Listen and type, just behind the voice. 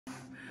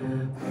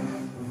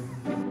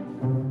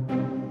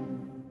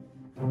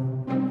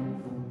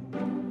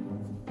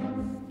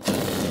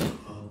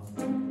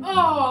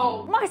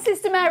Oh, my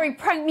sister Mary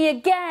pranked me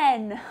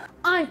again.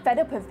 I'm fed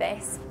up of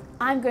this.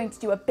 I'm going to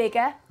do a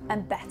bigger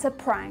and better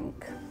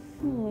prank.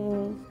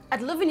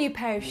 I'd love a new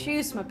pair of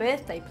shoes for my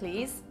birthday,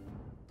 please.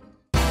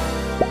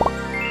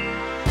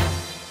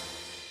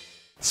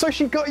 So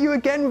she got you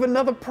again with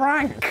another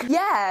prank.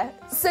 Yeah,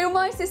 so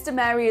my sister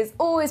Mary is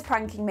always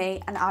pranking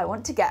me and I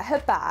want to get her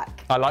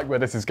back. I like where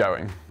this is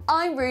going.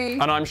 I'm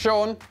Ruth. And I'm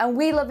Shawn. And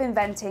we love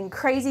inventing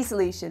crazy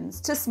solutions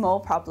to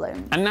small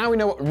problems. And now we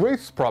know what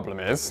Ruth's problem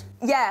is.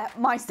 Yeah,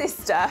 my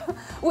sister.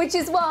 Which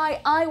is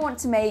why I want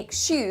to make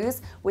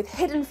shoes with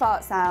hidden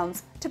fart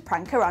sounds to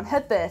prank her on her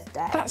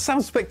birthday. That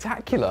sounds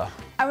spectacular.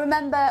 And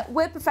remember,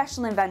 we're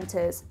professional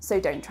inventors, so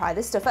don't try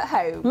this stuff at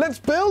home. Let's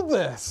build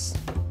this.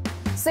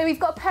 So we've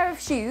got a pair of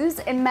shoes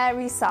in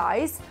Mary's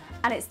size,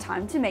 and it's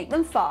time to make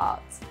them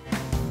fart.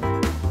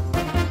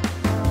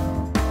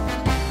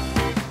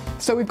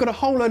 So we've got a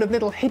whole load of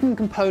little hidden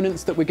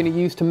components that we're going to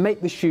use to make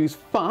the shoes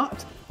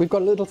fart. We've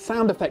got a little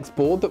sound effects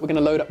board that we're going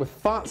to load up with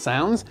fart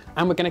sounds,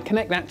 and we're going to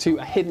connect that to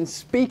a hidden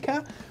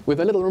speaker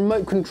with a little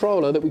remote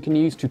controller that we can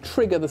use to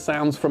trigger the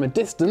sounds from a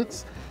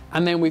distance.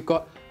 And then we've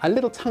got a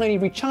little tiny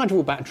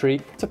rechargeable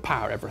battery to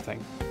power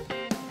everything.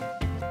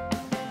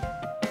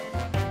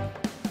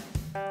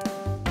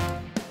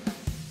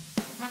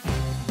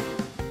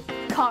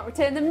 Can't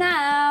return them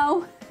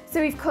now. So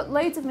we've cut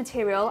loads of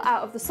material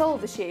out of the sole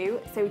of the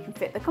shoe so we can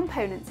fit the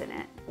components in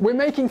it. We're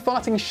making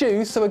farting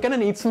shoes, so we're going to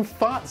need some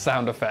fart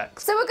sound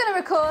effects. So we're going to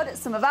record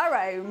some of our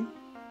own.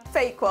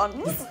 Fake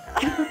ones.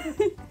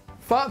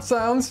 Fart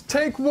sounds,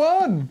 take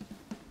one.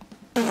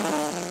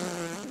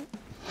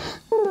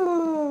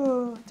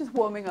 Just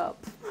warming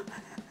up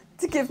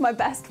to give my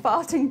best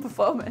farting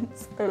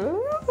performance.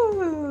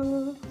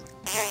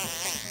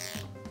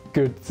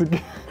 Good to go.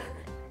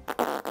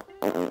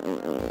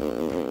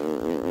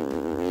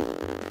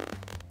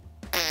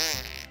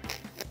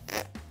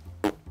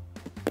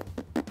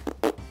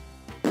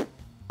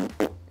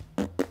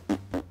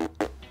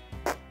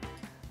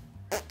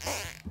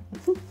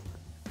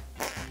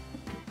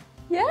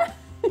 Yeah?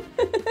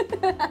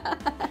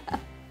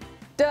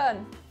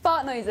 Done.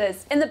 Fart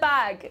noises in the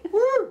bag.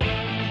 Woo!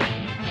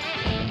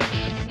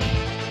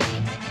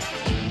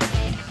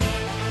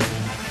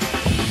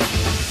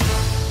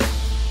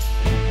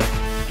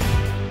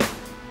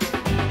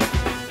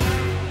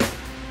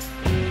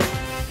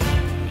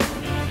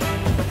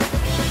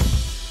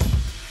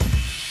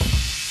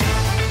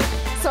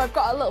 So I've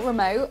got a little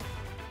remote.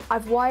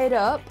 I've wired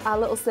up our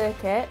little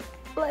circuit.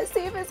 Let's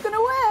see if it's gonna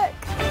work.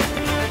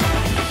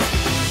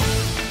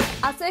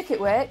 Our circuit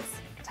works.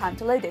 Time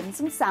to load in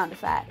some sound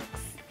effects.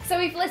 So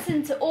we've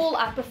listened to all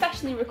our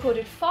professionally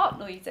recorded fart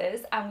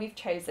noises and we've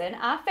chosen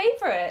our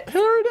favourite.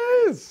 Here it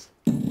is.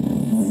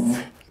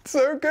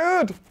 So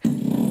good.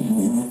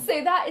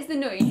 So that is the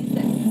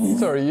noise.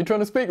 Sorry, are you trying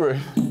to speak, Ruth?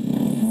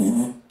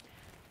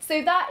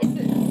 So that is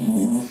the...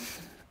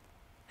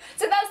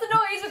 So that's the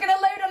noise we're going to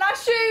load on our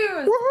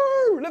shoes.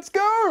 Woohoo! Let's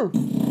go!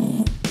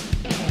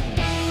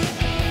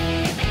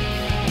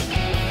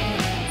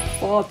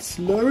 Farts,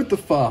 load the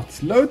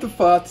farts, load the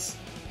farts.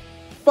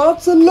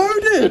 Farts are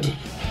loaded!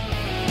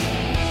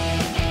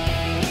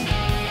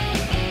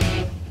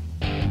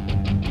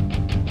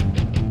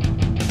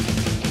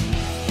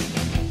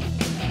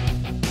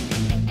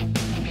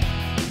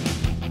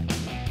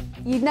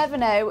 You'd never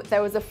know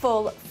there was a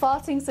full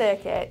farting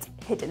circuit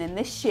hidden in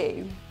this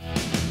shoe.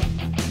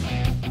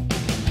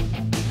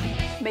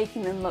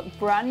 Making them look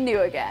brand new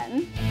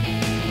again.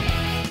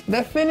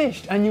 They're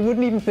finished, and you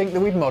wouldn't even think that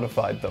we'd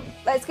modified them.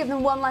 Let's give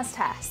them one last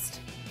test.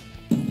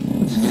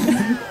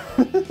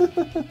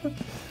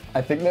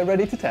 I think they're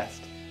ready to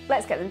test.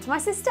 Let's get them to my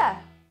sister.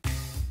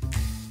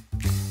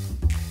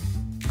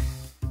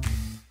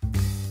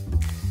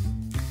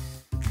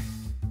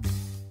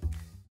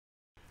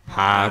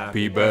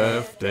 Happy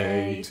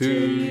birthday to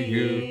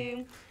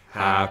you.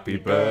 Happy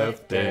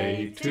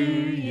birthday to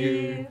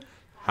you.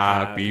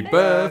 Happy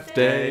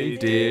birthday,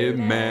 dear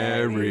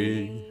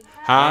Mary.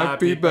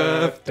 Happy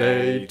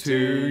birthday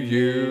to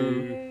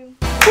you.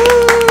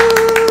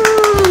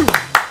 Woo!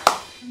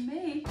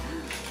 Me.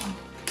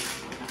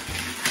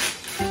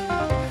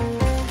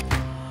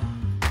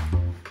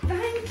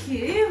 Thank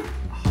you.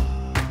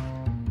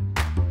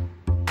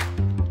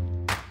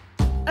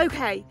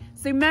 Okay,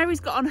 so Mary's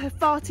got on her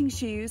farting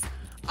shoes.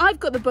 I've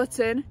got the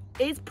button.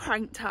 It's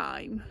prank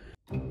time.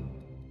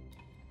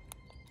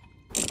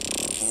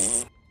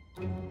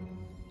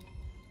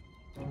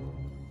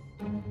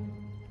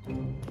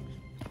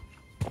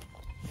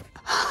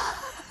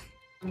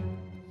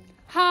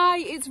 Hi,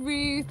 it's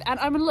Ruth, and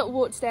I'm on a little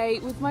walk today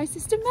with my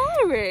sister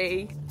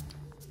Mary.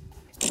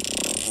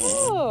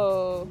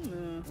 Oh.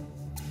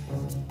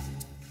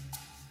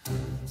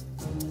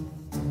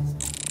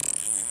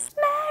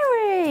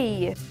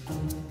 Mary!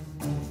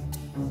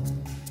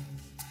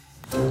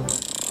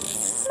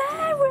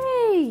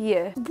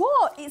 Mary!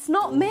 What? It's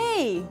not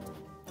me.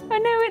 I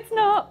know it's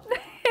not.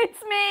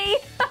 It's me.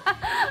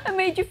 I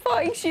made you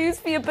farting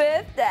shoes for your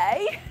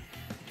birthday.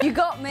 You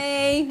got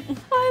me.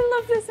 I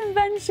love this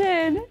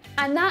invention.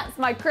 And that's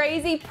my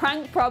crazy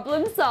prank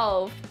problem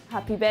solved.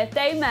 Happy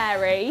birthday,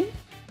 Mary.